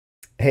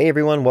Hey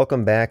everyone,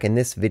 welcome back. In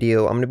this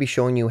video, I'm going to be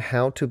showing you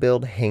how to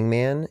build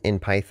Hangman in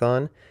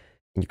Python.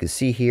 And you can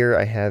see here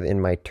I have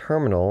in my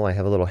terminal, I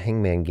have a little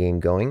Hangman game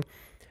going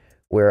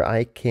where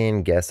I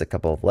can guess a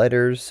couple of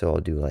letters. So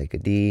I'll do like a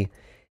D.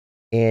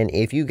 And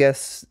if you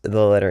guess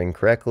the letter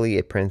incorrectly,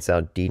 it prints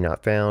out D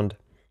not found.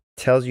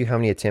 Tells you how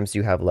many attempts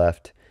you have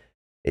left.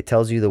 It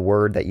tells you the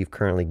word that you've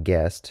currently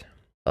guessed.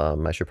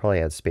 I should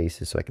probably add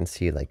spaces so I can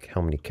see like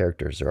how many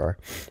characters there are.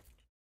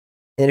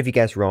 And if you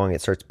guess wrong,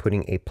 it starts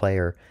putting a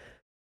player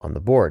on the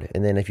board.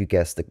 And then if you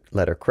guess the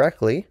letter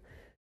correctly,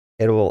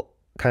 it will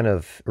kind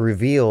of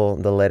reveal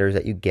the letters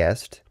that you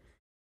guessed.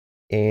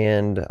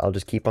 And I'll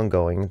just keep on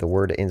going. The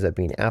word ends up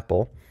being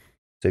apple.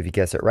 So if you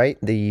guess it right,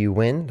 you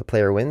win, the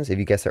player wins. If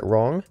you guess it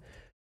wrong,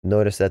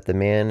 notice that the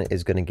man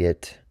is going to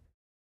get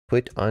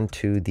put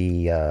onto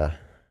the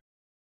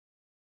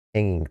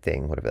hanging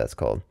thing, whatever that's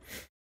called.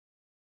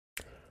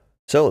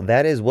 So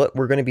that is what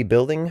we're going to be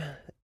building.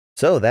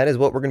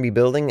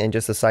 And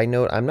just a side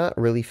note, I'm not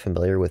really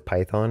familiar with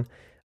Python.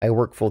 I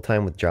work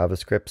full-time with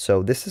JavaScript,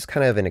 so this is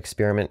kind of an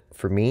experiment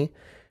for me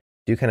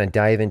to kind of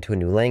dive into a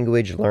new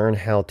language, learn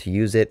how to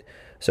use it.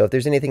 So if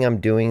there's anything I'm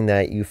doing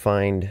that you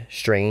find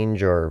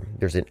strange or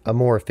there's a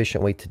more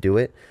efficient way to do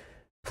it,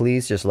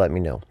 please just let me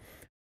know.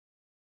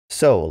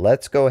 So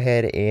let's go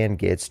ahead and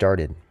get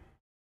started.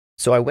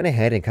 So I went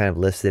ahead and kind of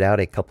listed out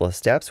a couple of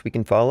steps we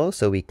can follow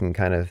so we can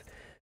kind of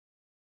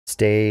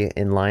stay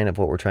in line of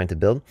what we're trying to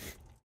build.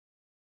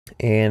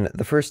 And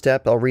the first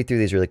step, I'll read through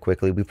these really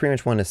quickly. We pretty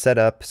much want to set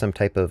up some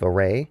type of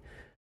array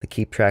to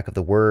keep track of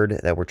the word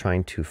that we're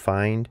trying to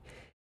find,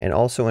 and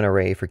also an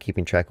array for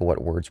keeping track of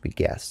what words we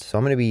guessed. So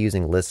I'm going to be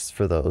using lists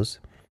for those.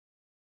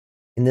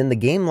 And then the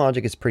game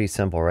logic is pretty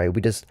simple, right?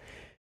 We just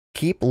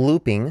keep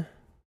looping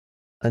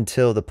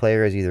until the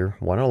player is either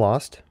won or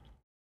lost.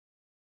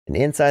 And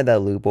inside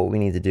that loop, what we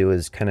need to do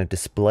is kind of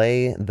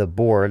display the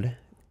board,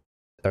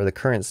 or the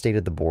current state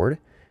of the board.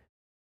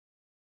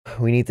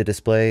 We need to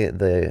display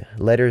the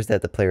letters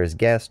that the player has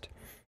guessed,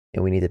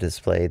 and we need to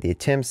display the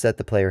attempts that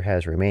the player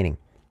has remaining.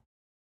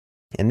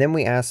 And then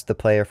we ask the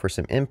player for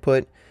some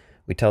input.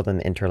 We tell them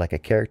to enter like a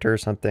character or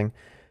something.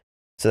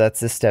 So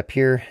that's this step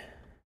here.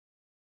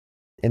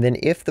 And then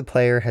if the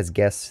player has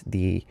guessed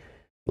the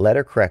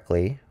letter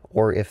correctly,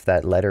 or if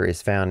that letter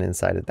is found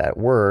inside of that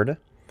word,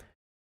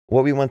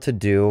 what we want to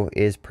do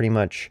is pretty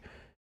much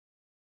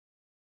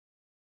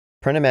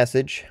print a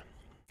message,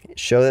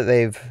 show that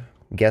they've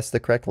guessed the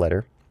correct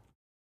letter.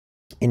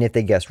 And if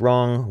they guess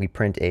wrong, we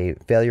print a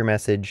failure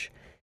message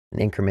and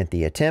increment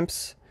the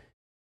attempts.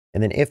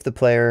 And then if the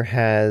player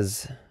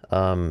has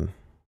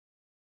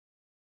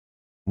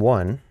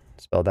won,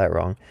 spelled that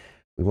wrong,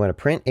 we want to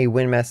print a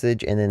win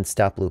message and then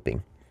stop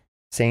looping.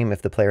 Same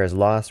if the player has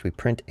lost, we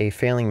print a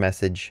failing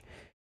message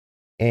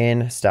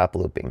and stop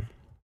looping.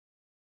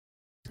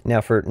 Now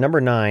for number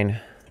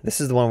 9,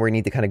 this is the one where you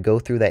need to kind of go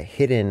through that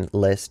hidden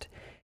list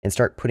and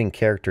start putting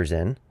characters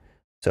in.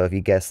 So if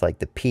you guess like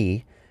the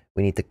P,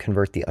 we need to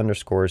convert the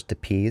underscores to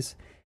P's.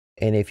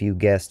 And if you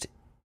guessed,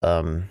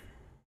 and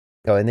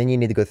then you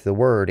need to go through the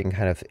word and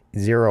kind of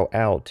zero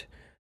out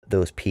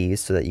those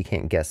P's so that you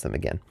can't guess them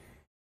again.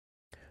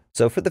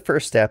 So for the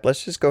first step,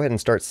 let's just go ahead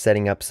and start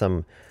setting up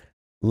some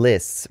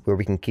lists where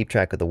we can keep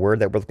track of the word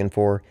that we're looking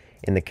for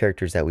and the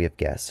characters that we have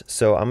guessed.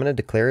 So I'm going to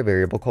declare a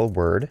variable called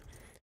word.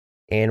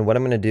 And what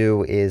I'm going to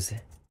do is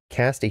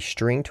cast a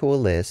string to a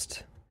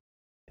list.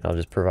 And I'll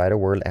just provide a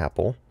word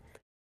apple.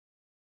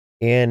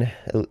 And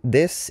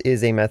this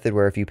is a method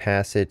where if you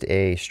pass it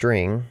a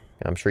string,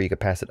 I'm sure you could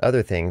pass it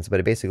other things,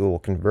 but it basically will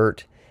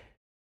convert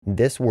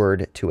this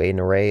word to an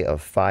array of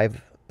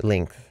 5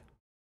 length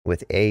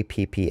with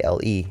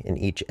APPLE in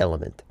each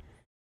element.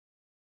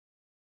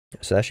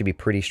 So that should be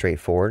pretty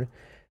straightforward.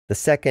 The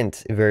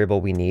second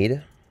variable we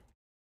need,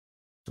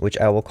 which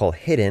I will call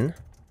hidden,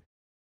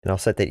 and I'll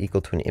set that equal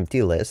to an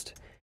empty list.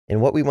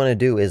 And what we want to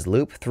do is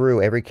loop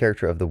through every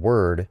character of the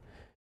word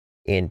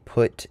and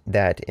put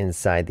that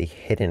inside the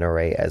hidden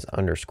array as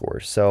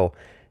underscores. So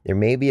there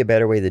may be a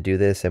better way to do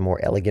this, a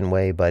more elegant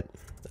way, but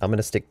I'm going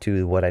to stick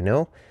to what I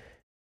know.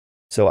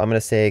 So I'm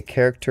going to say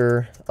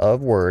character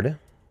of word.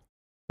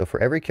 So for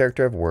every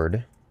character of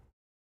word,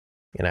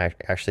 and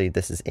actually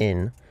this is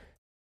in,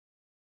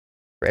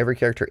 for every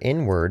character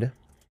in word,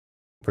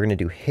 we're going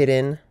to do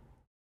hidden,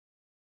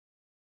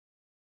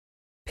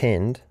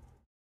 pinned,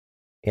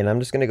 and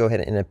I'm just going to go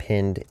ahead and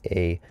append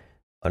a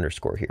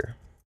underscore here.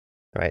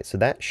 All right, so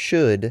that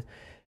should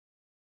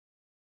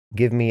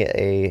give me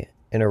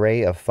an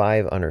array of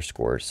 5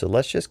 underscores. So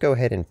let's just go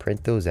ahead and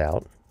print those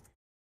out.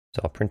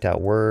 So I'll print out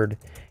word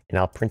and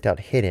I'll print out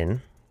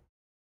hidden.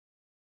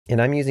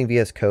 And I'm using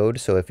VS Code,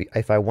 so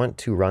if I want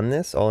to run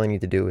this, all I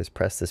need to do is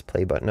press this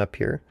play button up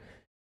here.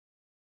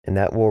 And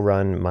that will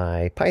run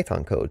my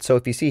Python code. So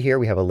if you see here,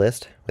 we have a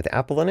list with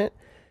apple in it,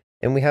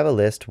 and we have a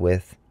list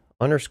with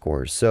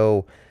underscores.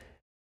 So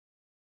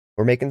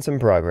we're making some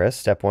progress.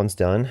 Step 1's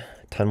done.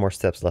 A ton more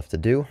steps left to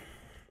do.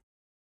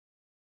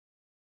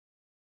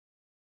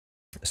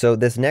 So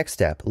this next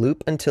step,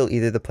 loop until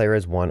either the player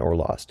has won or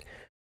lost.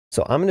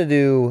 So I'm going to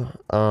do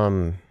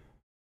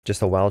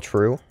just a while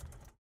true.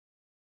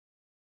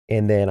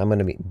 And then I'm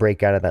going to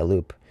break out of that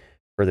loop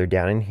further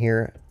down in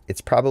here.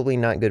 It's probably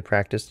not good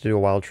practice to do a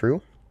while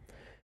true.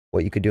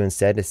 What you could do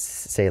instead is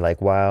say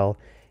like while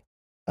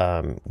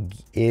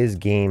is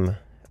game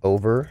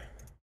over.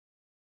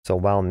 So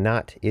while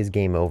not is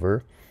game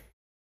over.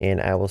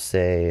 And I will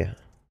say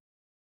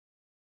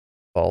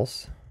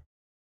false.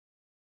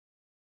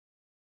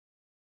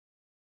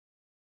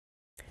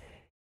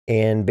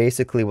 And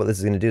basically what this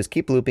is going to do is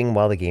keep looping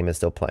while the game is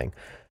still playing.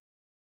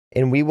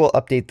 And we will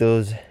update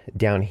those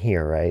down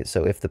here, right?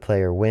 So if the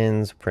player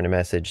wins, print a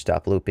message,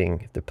 stop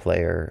looping. If the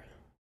player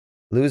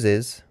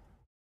loses,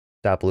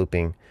 stop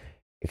looping,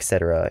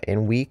 etc.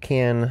 And we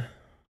can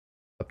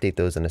update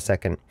those in a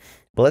second.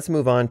 But let's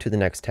move on to the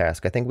next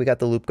task. I think we got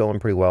the loop going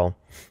pretty well.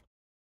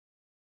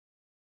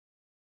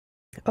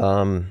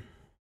 So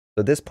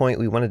at this point,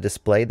 we want to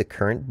display the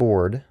current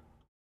board,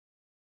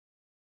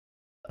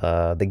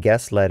 the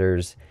guess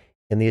letters,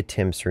 and the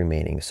attempts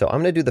remaining. So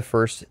I'm going to do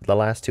the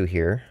last two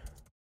here,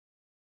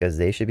 because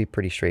they should be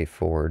pretty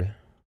straightforward.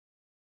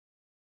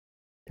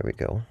 There we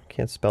go.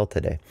 Can't spell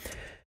today.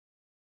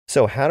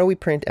 So how do we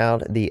print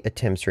out the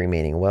attempts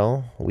remaining?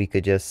 Well, we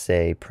could just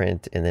say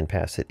print and then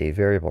pass it a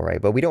variable,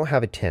 right? But we don't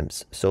have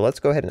attempts. So let's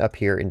go ahead and up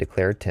here and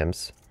declare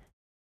attempts.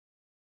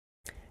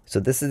 So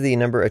this is the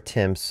number of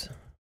attempts.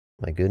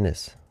 My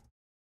goodness.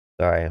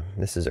 Sorry,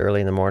 this is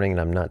early in the morning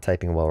and I'm not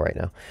typing well right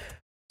now.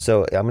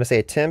 So I'm going to say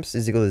attempts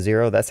is equal to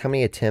 0. That's how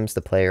many attempts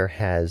the player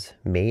has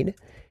made.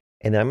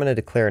 And then I'm going to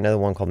declare another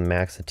one called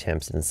max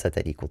attempts and set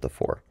that equal to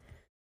 4.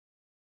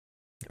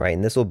 Right,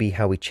 and this will be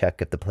how we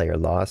check if the player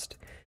lost.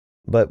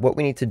 But what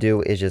we need to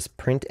do is just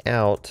print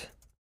out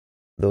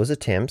those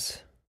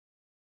attempts.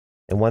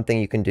 And one thing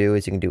you can do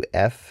is you can do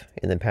F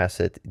and then pass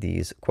it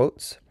these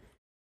quotes.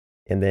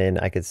 And then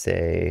I could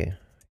say,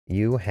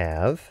 you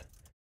have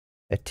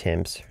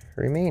attempts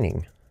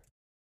remaining.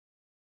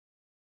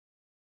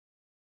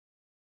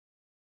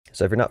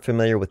 So if you're not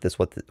familiar with this,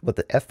 what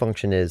the F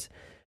function is,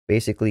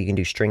 basically you can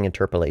do string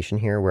interpolation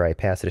here where I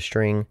pass it a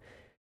string.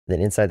 Then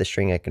inside the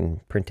string I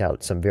can print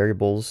out some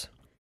variables.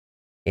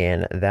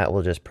 And that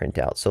will just print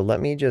out. So let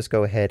me just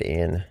go ahead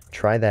and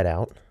try that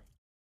out.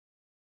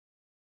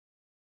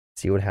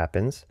 See what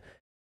happens.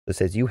 It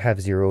says you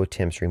have 0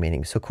 attempts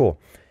remaining. So cool.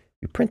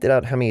 We printed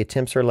out how many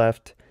attempts are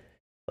left.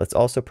 Let's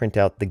also print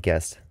out the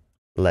guessed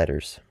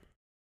letters.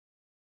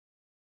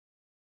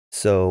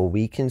 So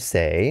we can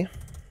say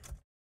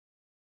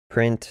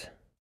print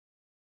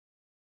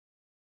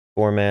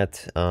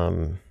format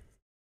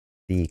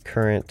the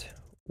current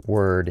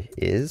word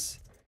is.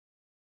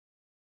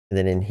 And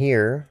then in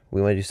here,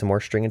 we want to do some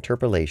more string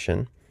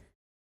interpolation.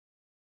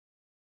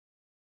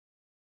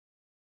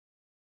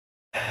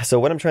 So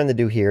what I'm trying to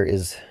do here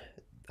is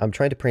I'm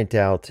trying to print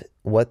out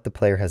what the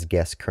player has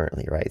guessed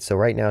currently, right? So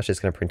right now it's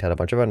just going to print out a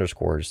bunch of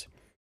underscores.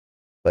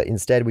 But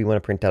instead we want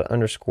to print out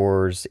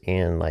underscores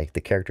and like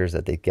the characters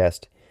that they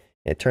guessed.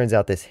 And it turns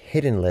out this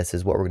hidden list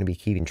is what we're going to be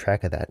keeping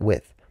track of that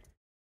with.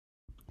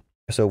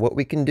 So what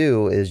we can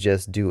do is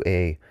just do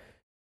a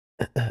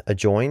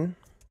join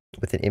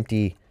with an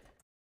empty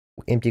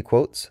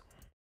quotes.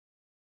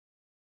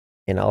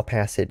 And I'll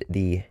pass it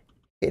the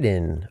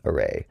hidden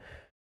array.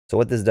 So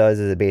what this does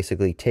is it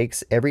basically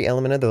takes every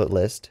element of the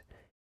list,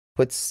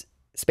 puts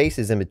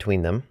spaces in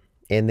between them,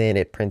 and then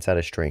it prints out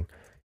a string.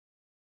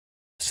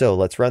 So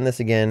let's run this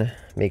again,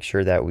 make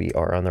sure that we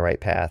are on the right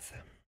path.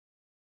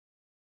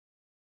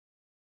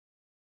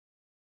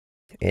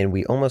 And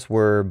we almost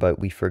were, but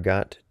we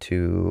forgot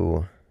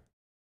to...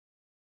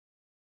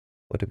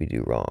 What did we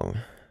do wrong?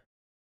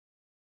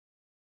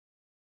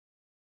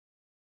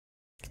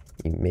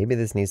 Maybe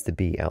this needs to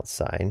be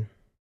outside.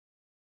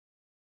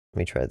 Let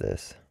me try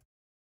this.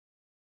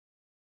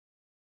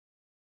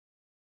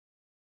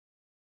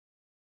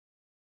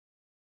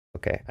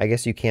 Okay, I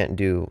guess you can't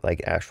do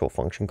like actual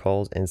function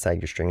calls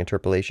inside your string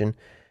interpolation.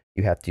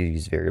 You have to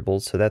use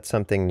variables, so that's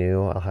something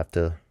new I'll have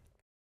to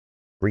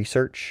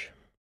research.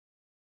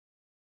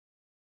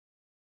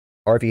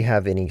 Or if you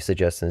have any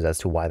suggestions as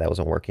to why that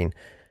wasn't working,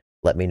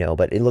 let me know.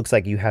 But it looks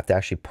like you have to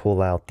actually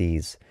pull out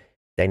these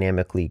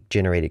dynamically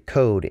generated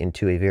code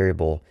into a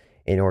variable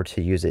in order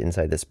to use it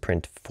inside this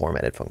print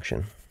formatted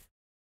function.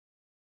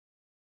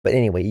 But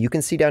anyway, you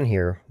can see down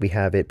here, we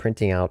have it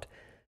printing out.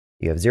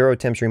 You have 0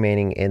 attempts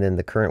remaining, and then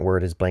the current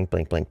word is blank,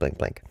 blank, blank, blank,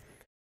 blank.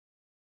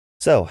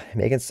 So,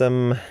 making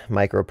some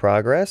micro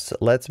progress.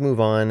 Let's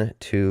move on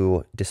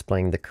to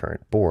displaying the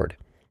current board.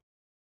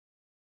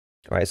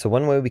 All right, so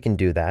one way we can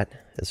do that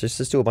is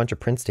just do a bunch of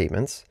print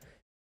statements.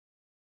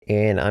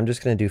 And I'm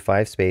just going to do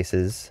 5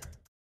 spaces,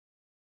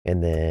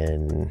 and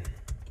then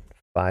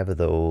 5 of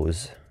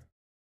those.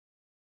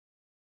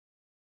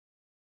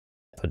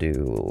 I'll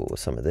do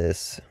some of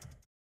this.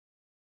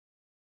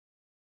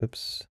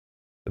 Oops.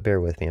 But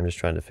bear with me. I'm just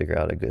trying to figure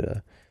out a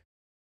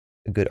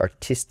good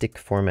artistic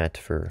format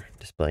for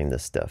displaying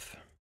this stuff.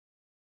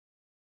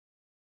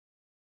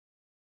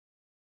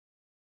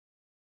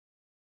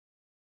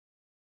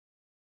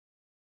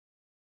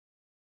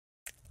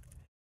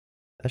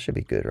 That should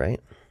be good, right?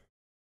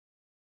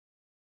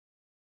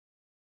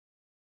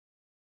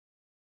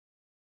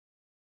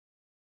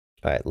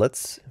 All right,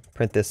 let's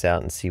print this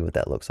out and see what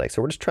that looks like.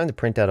 So we're just trying to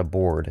print out a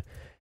board,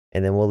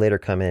 and then we'll later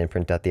come in and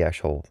print out the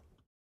actual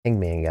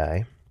hangman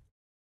guy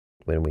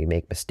when we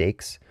make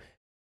mistakes.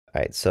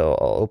 All right, so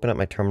I'll open up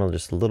my terminal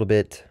just a little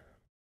bit.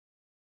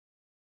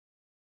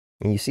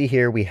 And you see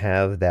here we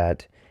have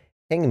that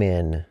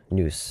hangman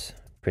noose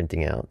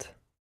printing out.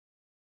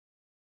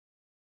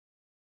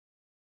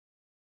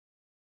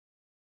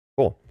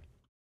 Cool.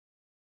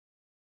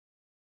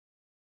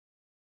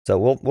 So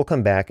we'll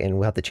come back and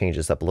we'll have to change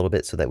this up a little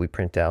bit so that we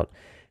print out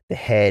the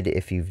head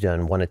if you've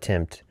done one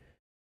attempt,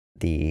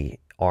 the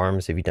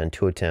arms if you've done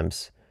 2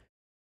 attempts.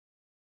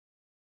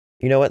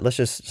 You know what? Let's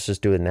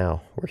just do it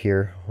now. We're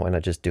here. Why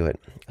not just do it?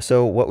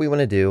 So what we want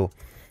to do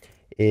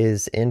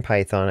is in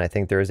Python, I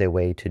think there is a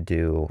way to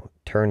do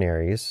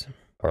ternaries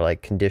or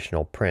like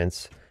conditional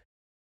prints.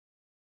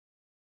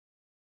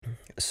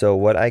 So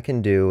what I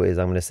can do is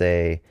I'm going to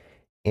say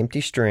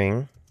empty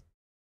string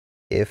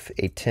if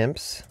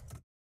attempts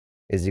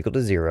is equal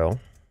to 0.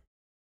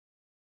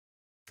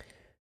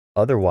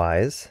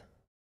 Otherwise,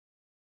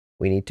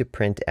 we need to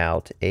print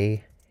out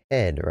a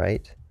head,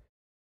 right?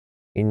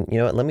 And you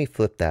know what? Let me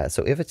flip that.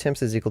 So if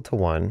attempts is equal to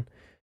 1,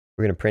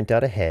 we're going to print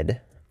out a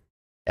head.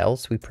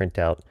 Else we print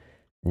out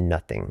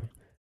nothing.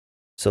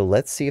 So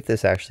let's see if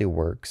this actually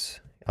works.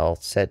 I'll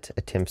set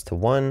attempts to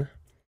 1.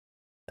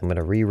 I'm going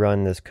to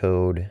rerun this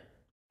code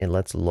and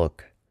let's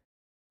look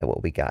at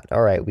what we got.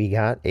 All right, we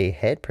got a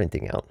head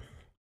printing out.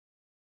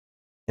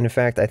 And in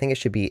fact, I think it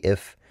should be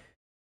if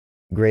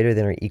greater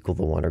than or equal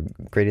to 1 or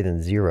greater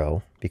than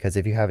 0, because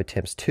if you have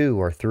attempts 2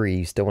 or 3,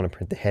 you still want to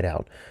print the head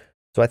out.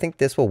 So I think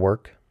this will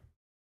work.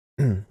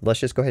 Let's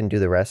just go ahead and do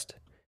the rest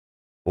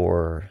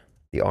for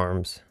the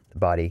arms, the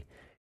body,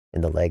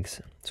 and the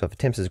legs. So if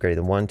attempts is greater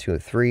than 1, 2, or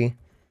 3,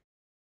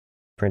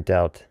 print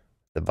out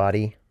the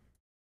body,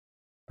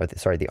 or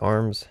the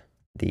arms,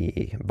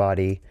 the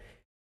body,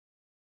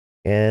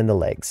 and the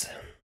legs.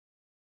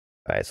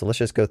 All right, so let's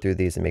just go through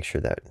these and make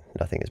sure that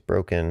nothing is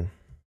broken.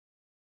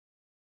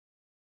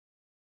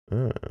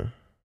 I'm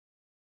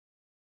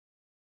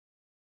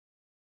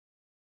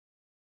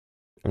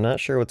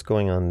not sure what's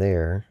going on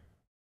there.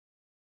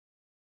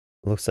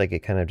 Looks like it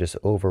kind of just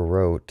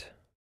overwrote.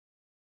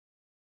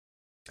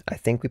 I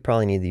think we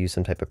probably need to use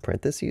some type of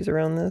parentheses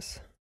around this.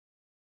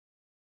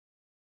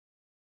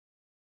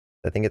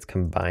 I think it's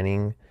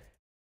combining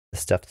the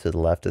stuff to the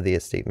left of the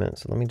statement.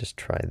 So let me just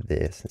try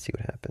this and see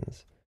what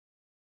happens.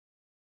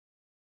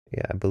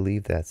 Yeah, I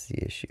believe that's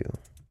the issue.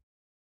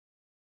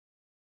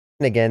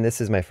 And again, this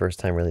is my first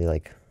time really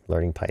like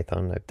learning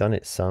Python. I've done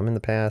it some in the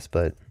past,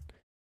 but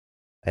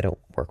I don't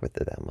work with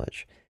it that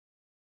much.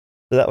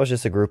 So that was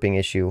just a grouping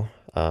issue.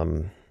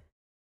 Let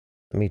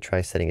me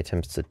try setting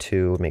attempts to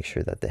 2, make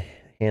sure that the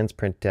hands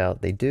print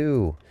out. They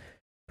do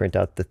print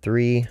out the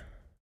 3,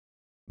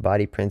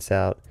 body prints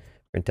out,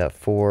 print out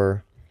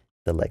 4,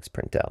 the legs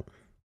print out.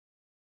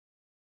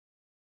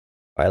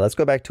 All right, let's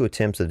go back to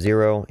attempts of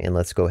 0 and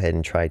let's go ahead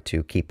and try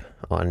to keep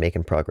on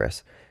making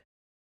progress.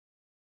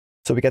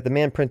 So we got the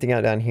man printing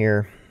out down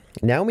here.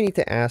 Now we need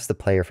to ask the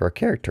player for a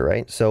character,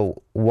 right?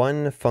 So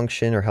one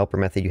function or helper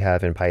method you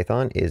have in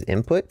Python is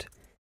input,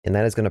 and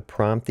that is going to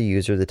prompt the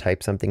user to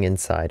type something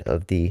inside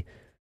of the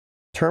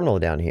terminal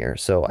down here.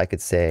 So I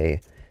could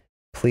say,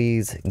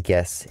 please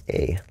guess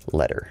a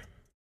letter.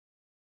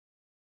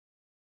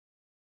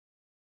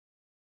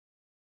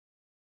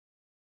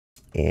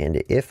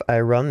 And if I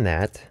run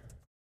that,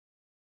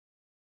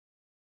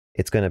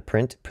 it's going to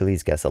print,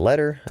 please guess a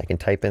letter. I can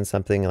type in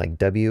something like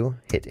W,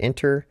 hit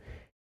enter,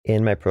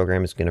 and my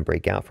program is going to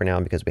break out for now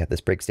because we have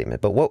this break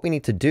statement. But what we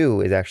need to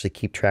do is actually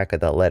keep track of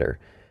that letter.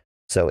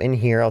 So in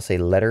here, I'll say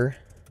letter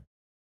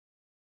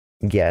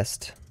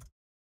guessed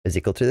is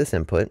equal to this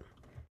input.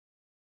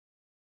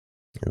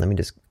 And let me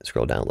just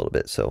scroll down a little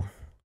bit so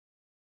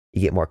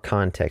you get more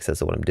context as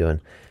to what I'm doing.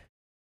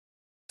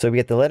 So we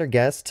get the letter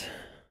guessed,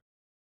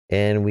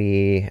 and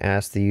we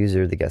ask the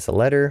user to guess a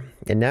letter.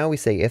 And now we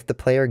say if the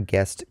player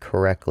guessed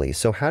correctly.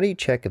 So how do you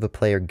check if a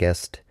player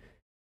guessed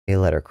a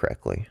letter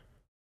correctly?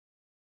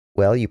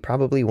 Well, you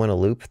probably want to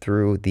loop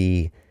through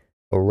the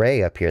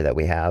array up here that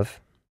we have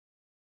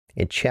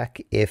and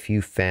check if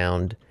you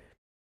found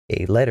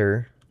a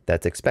letter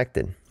that's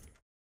expected.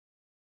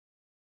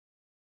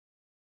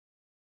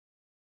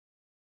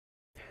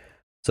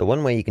 So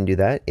one way you can do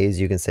that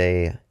is you can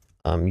say,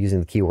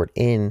 using the keyword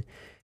in,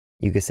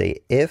 you could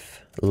say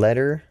if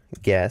letter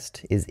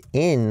guessed is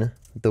in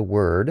the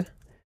word,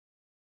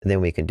 and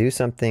then we can do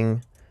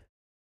something.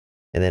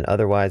 And then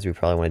otherwise, we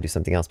probably want to do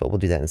something else, but we'll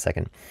do that in a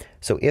second.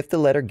 So if the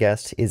letter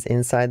guessed is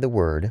inside the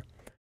word,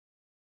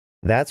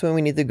 that's when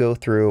we need to go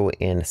through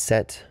and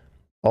set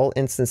all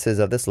instances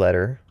of this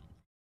letter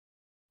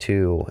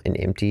to an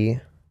empty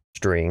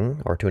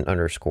string or to an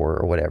underscore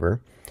or whatever.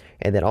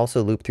 And then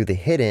also loop through the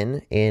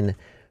hidden and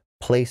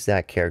place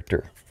that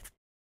character.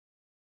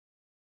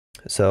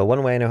 So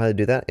one way I know how to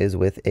do that is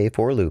with a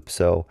for loop.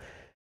 So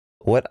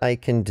what I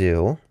can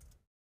do,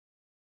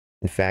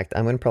 in fact,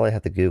 I'm going to probably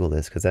have to Google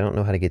this because I don't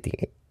know how to get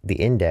the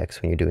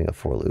index when you're doing a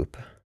for loop.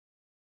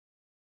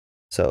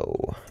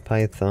 So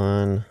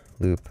Python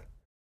loop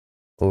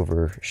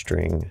over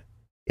string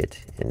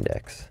get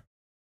index.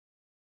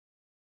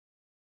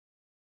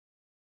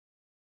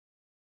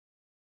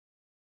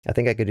 I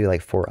think I could do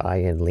like for I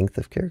and length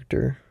of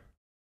character.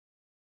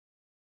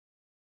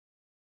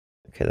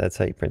 Okay, that's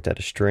how you print out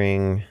a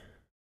string.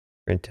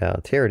 Print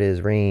out, here it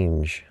is,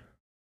 range.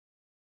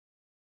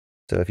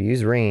 So if you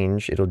use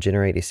range, it'll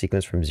generate a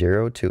sequence from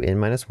 0 to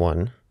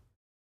n-1.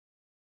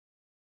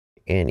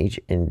 And each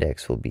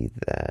index will be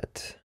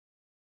that.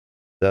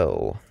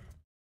 So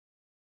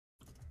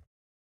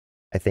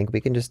I think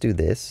we can just do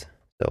this.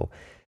 So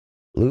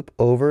loop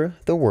over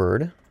the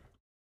word.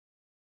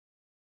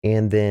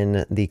 And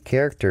then the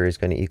character is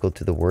going to equal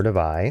to the word of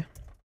I.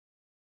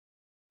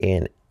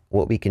 And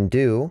what we can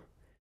do,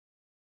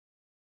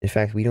 in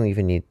fact, we don't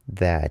even need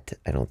that,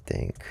 I don't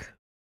think.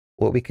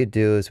 What we could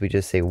do is we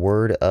just say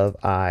word of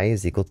I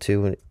is equal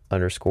to an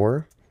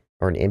underscore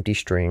or an empty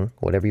string,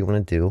 whatever you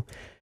want to do.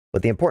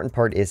 But the important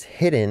part is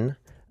hidden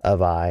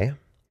of I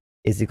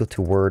is equal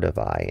to word of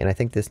I. And I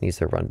think this needs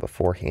to run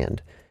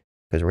beforehand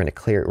because we're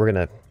going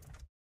to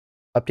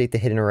update the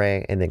hidden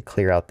array and then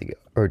clear out the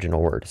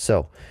original word.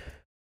 So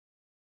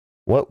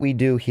what we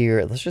do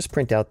here, let's just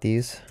print out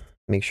these,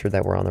 make sure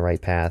that we're on the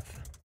right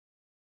path.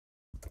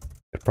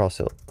 I'd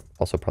also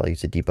probably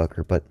use a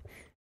debugger, but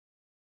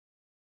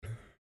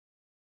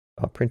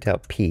I'll print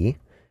out P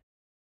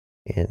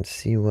and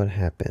see what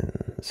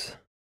happens.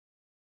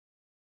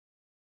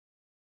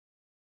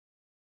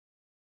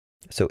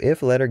 So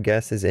if letter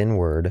guess is in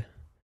word,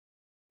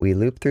 we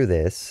loop through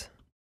this,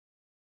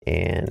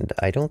 and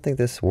I don't think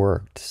this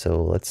worked.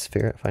 So let's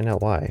find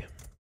out why.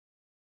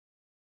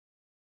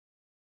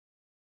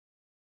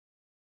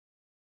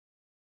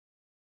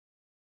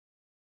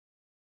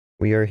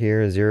 We are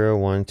here 0,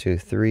 1, 2,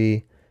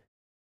 3.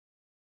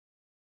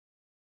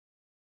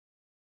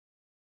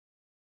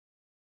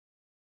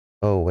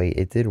 Oh wait,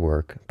 it did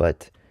work,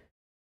 but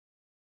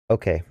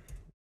okay.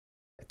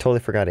 I totally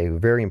forgot a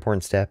very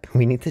important step.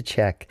 We need to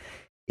check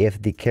if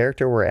the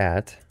character we're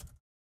at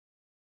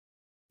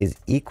is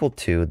equal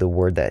to the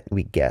word that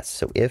we guessed.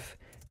 So if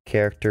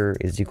character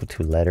is equal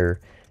to letter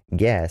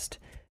guessed,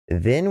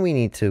 then we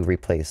need to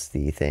replace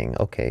the thing.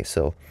 Okay,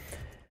 so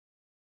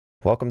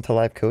welcome to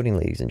live coding,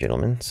 ladies and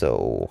gentlemen.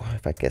 So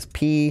if I guess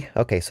P,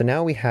 okay, so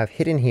now we have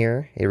hidden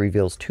here, it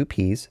reveals 2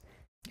 P's,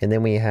 and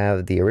then we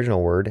have the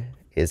original word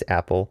is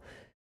apple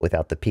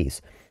without the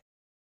P's.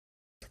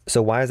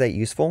 So why is that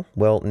useful?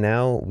 Well,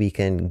 now we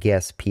can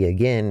guess P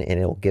again and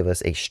it'll give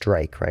us a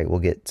strike, right? We'll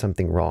get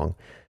something wrong.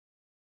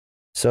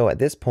 So at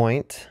this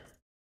point,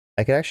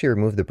 I could actually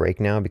remove the break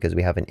now because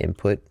we have an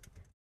input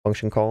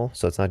function call,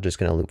 so it's not just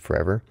going to loop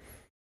forever.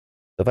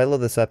 So if I load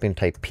this up and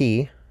type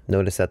P,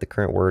 notice that the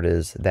current word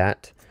is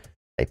that,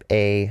 type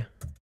A,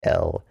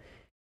 L,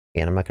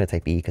 and I'm not going to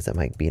type E because that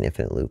might be an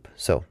infinite loop.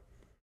 So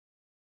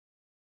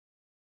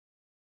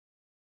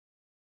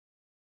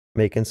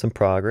making some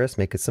progress.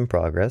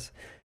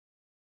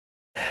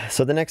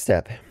 So the next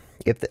step,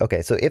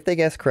 so if they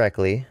guess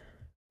correctly,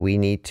 we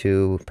need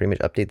to pretty much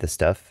update this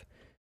stuff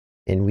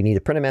and we need to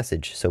print a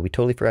message. So we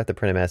totally forgot to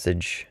print a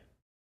message.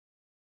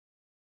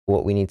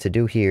 What we need to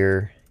do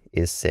here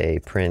is say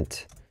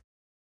print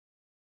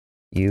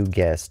you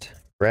guessed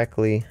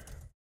correctly,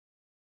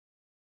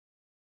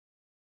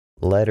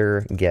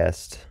 letter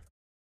guessed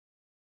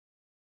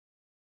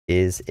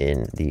is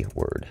in the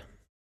word.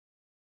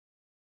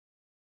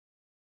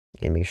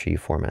 And make sure you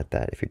format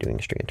that if you're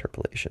doing string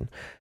interpolation.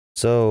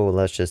 So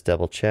let's just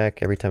double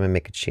check. Every time I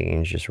make a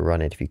change, just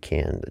run it if you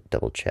can,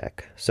 double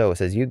check. So it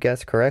says you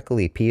guessed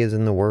correctly, P is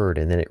in the word,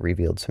 and then it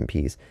revealed some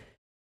P's.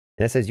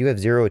 And it says you have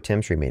 0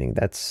 attempts remaining.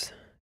 That's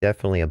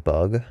definitely a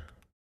bug.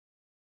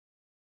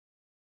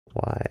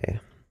 Why?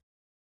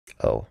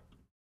 Oh.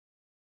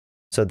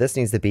 So this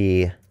needs to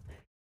be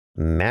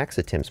max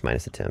attempts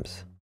minus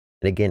attempts.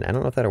 And again, I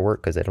don't know if that'll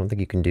work because I don't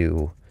think you can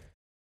do...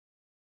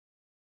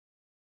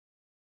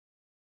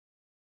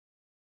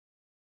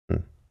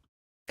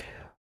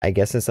 I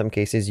guess in some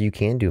cases you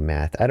can do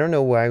math. I don't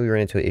know why we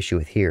ran into an issue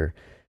with here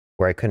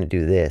where I couldn't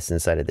do this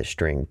inside of the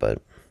string,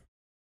 but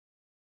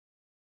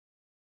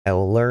I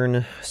will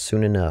learn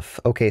soon enough.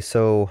 Okay,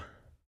 so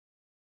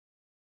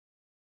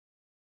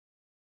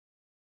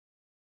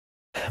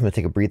I'm gonna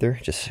take a breather,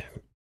 just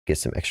get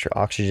some extra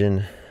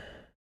oxygen.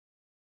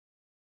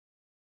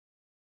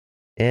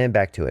 And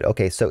back to it.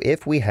 Okay, so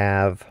if we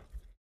have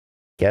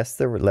guessed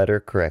the letter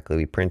correctly,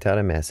 we print out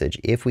a message.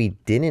 If we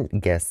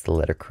didn't guess the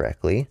letter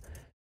correctly,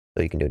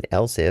 so you can do an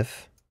else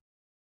if,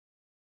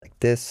 like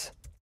this,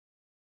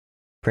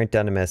 print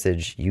down a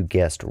message, you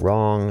guessed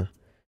wrong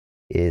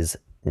is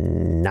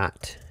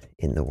not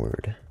in the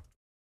word.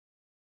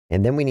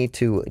 And then we need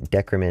to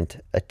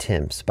decrement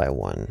attempts by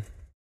 1,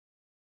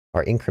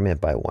 or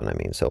increment by 1, I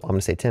mean. So I'm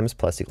going to say attempts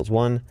plus equals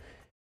 1.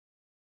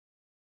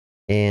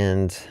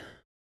 And I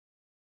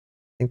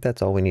think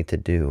that's all we need to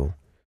do.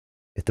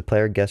 If the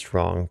player guessed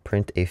wrong,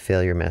 print a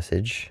failure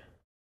message.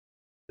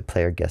 If the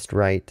player guessed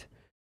right,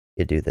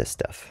 you do this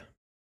stuff.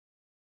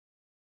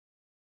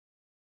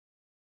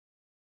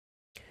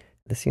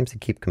 This seems to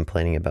keep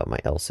complaining about my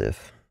else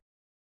if.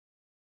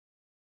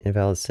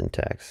 Invalid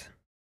syntax.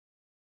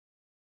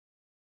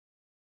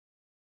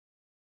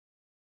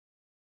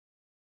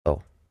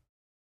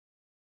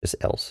 Just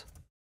else,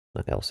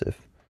 not else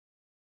if.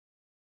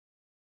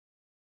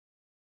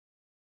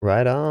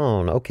 Right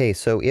on. Okay,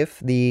 so if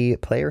the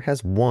player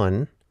has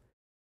won,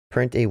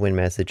 print a win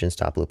message and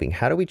stop looping.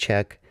 How do we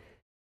check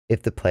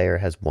if the player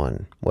has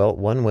won? Well,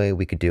 one way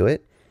we could do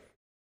it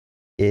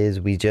is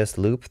we just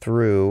loop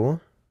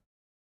through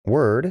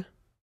word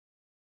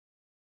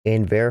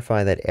and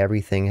verify that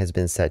everything has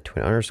been set to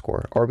an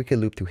underscore. Or we could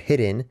loop through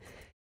hidden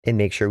and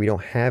make sure we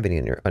don't have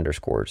any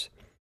underscores.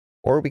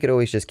 Or we could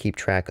always just keep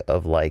track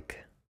of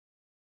like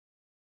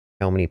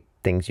how many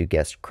things you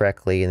guessed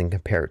correctly and then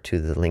compare it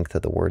to the length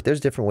of the word. There's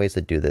different ways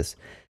to do this,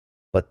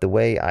 but the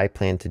way I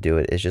plan to do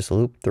it is just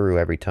loop through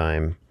every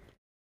time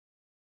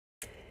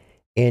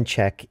and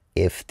check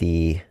if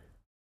the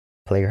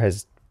player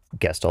has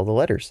guessed all the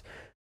letters.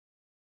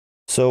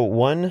 So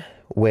one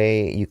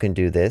way you can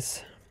do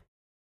this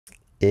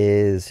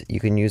is you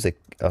can use a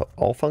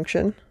all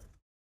function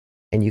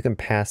and you can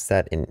pass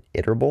that in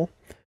iterable.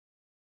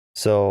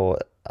 So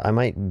I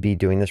might be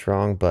doing this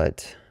wrong,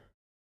 but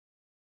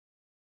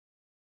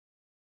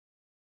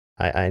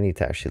I need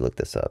to actually look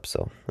this up.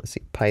 So let's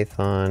see,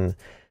 Python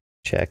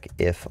check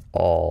if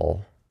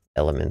all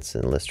elements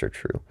in list are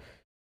true.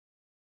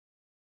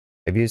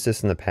 I've used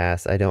this in the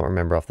past. I don't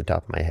remember off the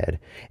top of my head.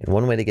 And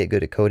one way to get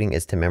good at coding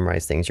is to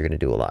memorize things you're going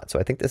to do a lot. So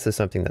I think this is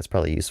something that's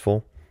probably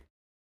useful.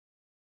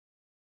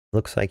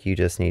 Looks like you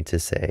just need to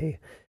say,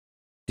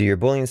 do your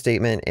Boolean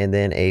statement and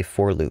then a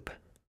for loop.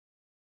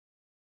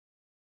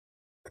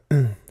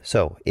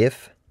 So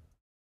if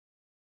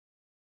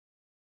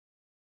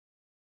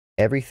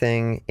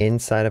everything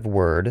inside of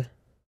Word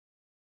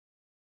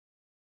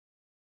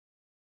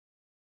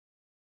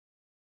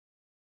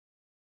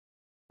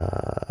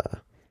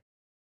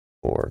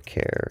or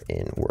char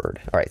in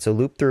Word. All right, so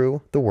loop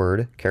through the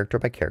word character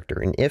by character.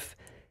 And if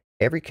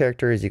every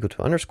character is equal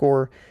to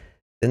underscore,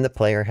 then the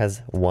player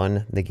has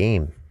won the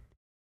game.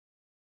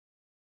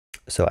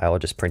 So I will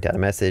just print out a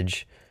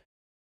message.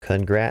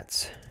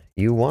 Congrats,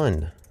 you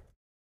won.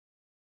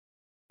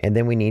 And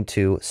then we need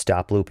to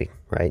stop looping,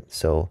 right?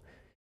 So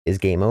is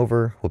game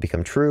over will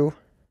become true.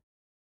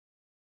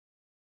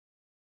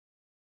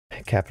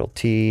 Capital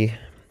T.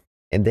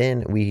 And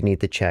then we need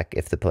to check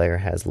if the player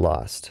has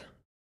lost.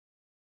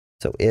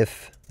 So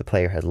if the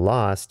player has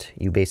lost,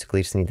 you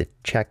basically just need to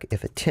check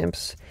if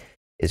attempts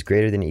is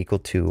greater than or equal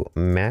to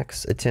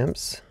max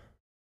attempts.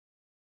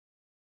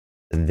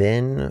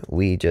 Then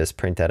we just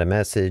print out a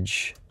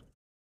message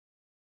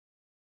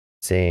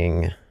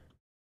saying,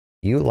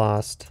 you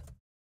lost,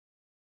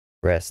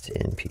 rest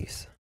in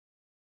peace.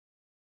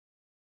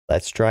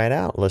 Let's try it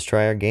out. Let's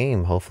try our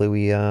game. Hopefully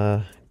we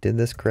did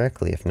this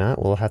correctly. If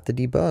not, we'll have to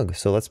debug.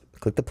 So let's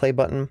click the play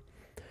button.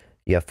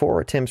 You have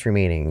 4 attempts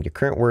remaining. Your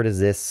current word is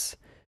this.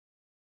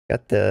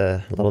 Got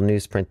the little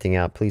news printing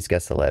out. Please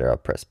guess the letter. I'll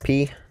press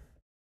P.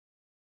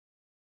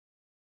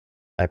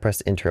 I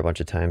pressed enter a bunch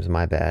of times.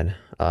 My bad.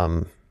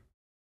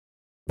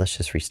 Let's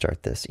just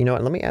restart this. You know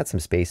what? Let me add some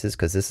spaces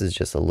because this is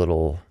just a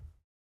little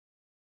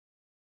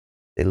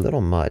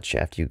much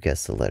after you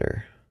guess the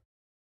letter.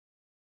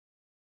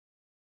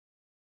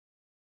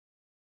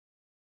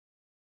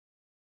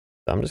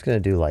 So I'm just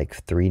going to do like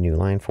 4 new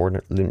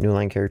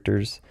line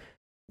characters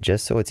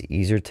just so it's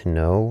easier to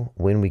know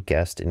when we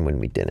guessed and when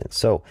we didn't.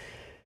 So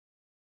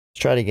let's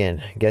try it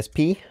again. Guess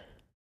P.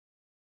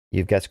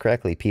 You've guessed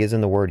correctly. P is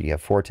in the word. You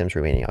have 4 attempts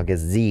remaining. I'll guess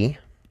Z.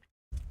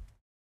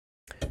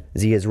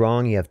 Z is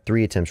wrong. You have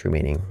 3 attempts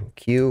remaining.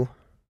 Q,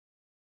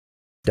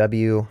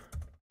 W,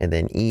 and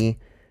then E.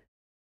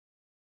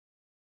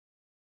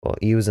 Well,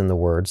 E was in the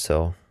word,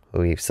 so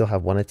we still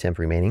have 1 attempt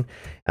remaining.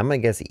 I'm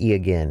going to guess E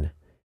again.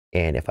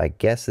 And if I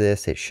guess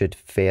this, it should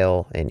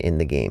fail and end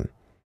the game.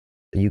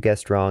 You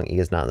guessed wrong. E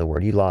is not in the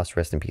word. You lost.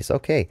 Rest in peace.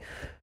 Okay.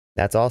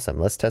 That's awesome.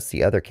 Let's test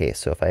the other case.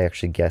 So if I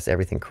actually guess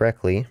everything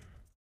correctly,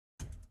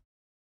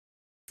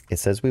 it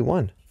says we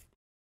won.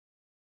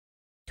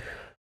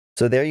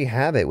 So there you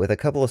have it. With a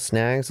couple of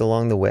snags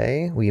along the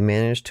way, we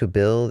managed to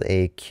build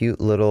a cute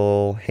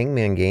little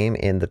Hangman game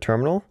in the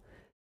terminal.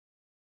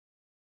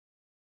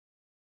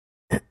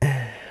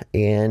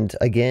 And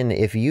again,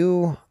 if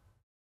you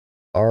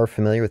are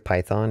familiar with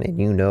Python and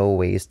you know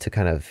ways to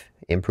kind of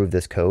improve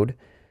this code,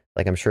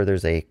 like I'm sure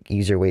there's a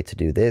easier way to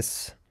do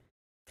this.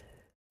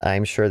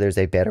 I'm sure there's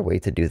a better way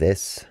to do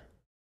this.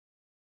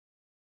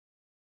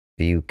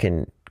 If you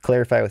can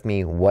clarify with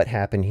me what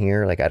happened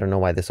here, like I don't know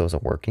why this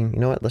wasn't working. You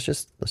know what? Let's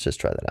just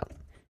try that out.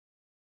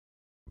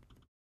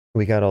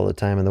 We got all the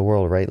time in the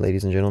world, right,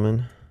 ladies and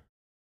gentlemen?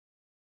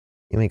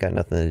 You ain't got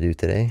nothing to do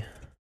today.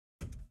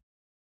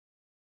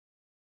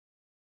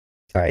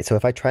 All right, so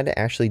if I try to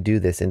actually do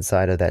this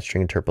inside of that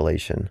string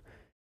interpolation,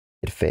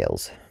 it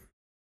fails.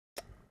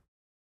 I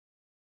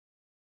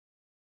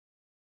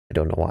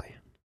don't know why.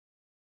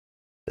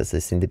 Does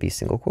this seem to be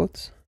single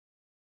quotes?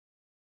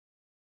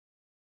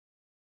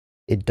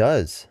 It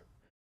does.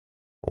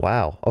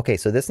 Wow. Okay,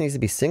 so this needs to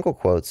be single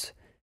quotes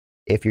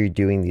if you're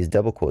doing these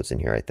double quotes in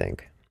here, I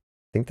think.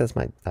 I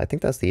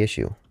think that's the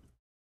issue.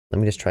 Let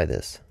me just try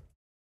this.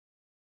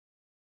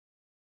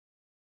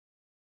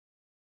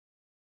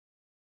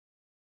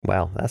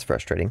 Wow, that's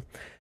frustrating.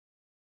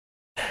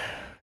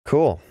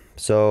 Cool.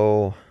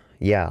 So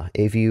yeah,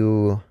 if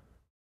you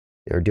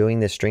are doing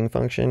this string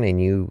function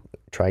and you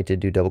try to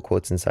do double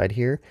quotes inside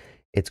here,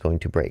 it's going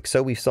to break.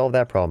 So we've solved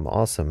that problem.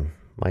 Awesome.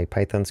 My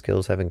Python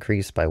skills have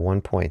increased by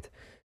 1 point.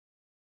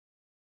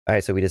 All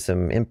right, so we did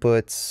some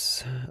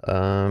inputs.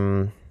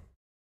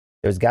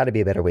 There's got to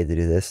be a better way to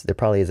do this. There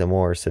probably is a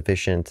more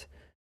sufficient,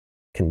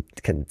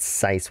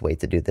 concise way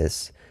to do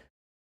this.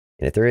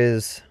 And if there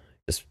is,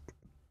 just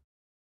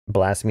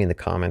blast me in the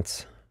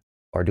comments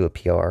or do a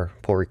PR,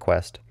 pull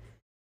request.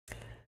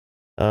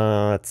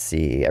 Let's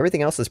see.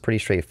 Everything else is pretty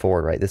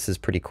straightforward, right? This is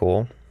pretty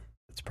cool.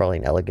 It's probably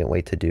an elegant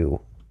way to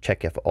do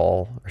check if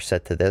all are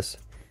set to this.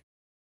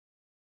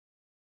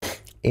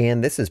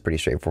 And this is pretty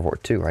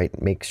straightforward too, right?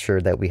 Make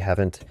sure that we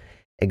haven't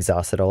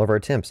exhausted all of our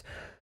attempts.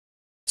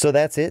 So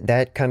that's it.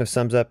 That kind of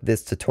sums up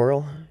this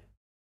tutorial.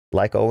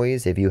 Like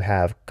always, if you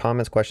have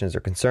comments, questions, or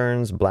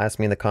concerns, blast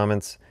me in the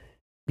comments.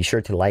 Be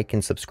sure to like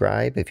and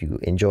subscribe if you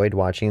enjoyed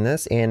watching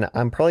this. And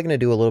I'm probably going to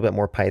do a little bit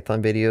more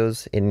Python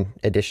videos in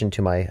addition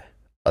to my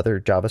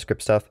other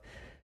JavaScript stuff,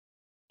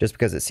 just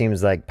because it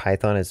seems like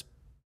Python is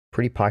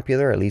pretty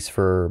popular, at least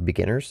for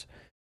beginners.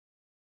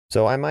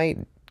 So I might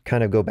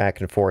kind of go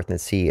back and forth and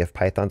see if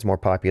Python's more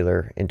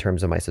popular in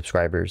terms of my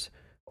subscribers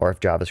or if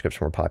JavaScript's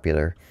more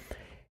popular,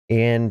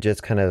 and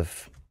just kind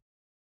of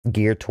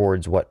gear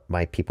towards what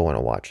my people want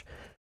to watch.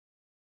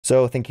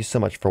 So thank you so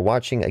much for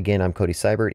watching. Again, I'm Cody Seibert.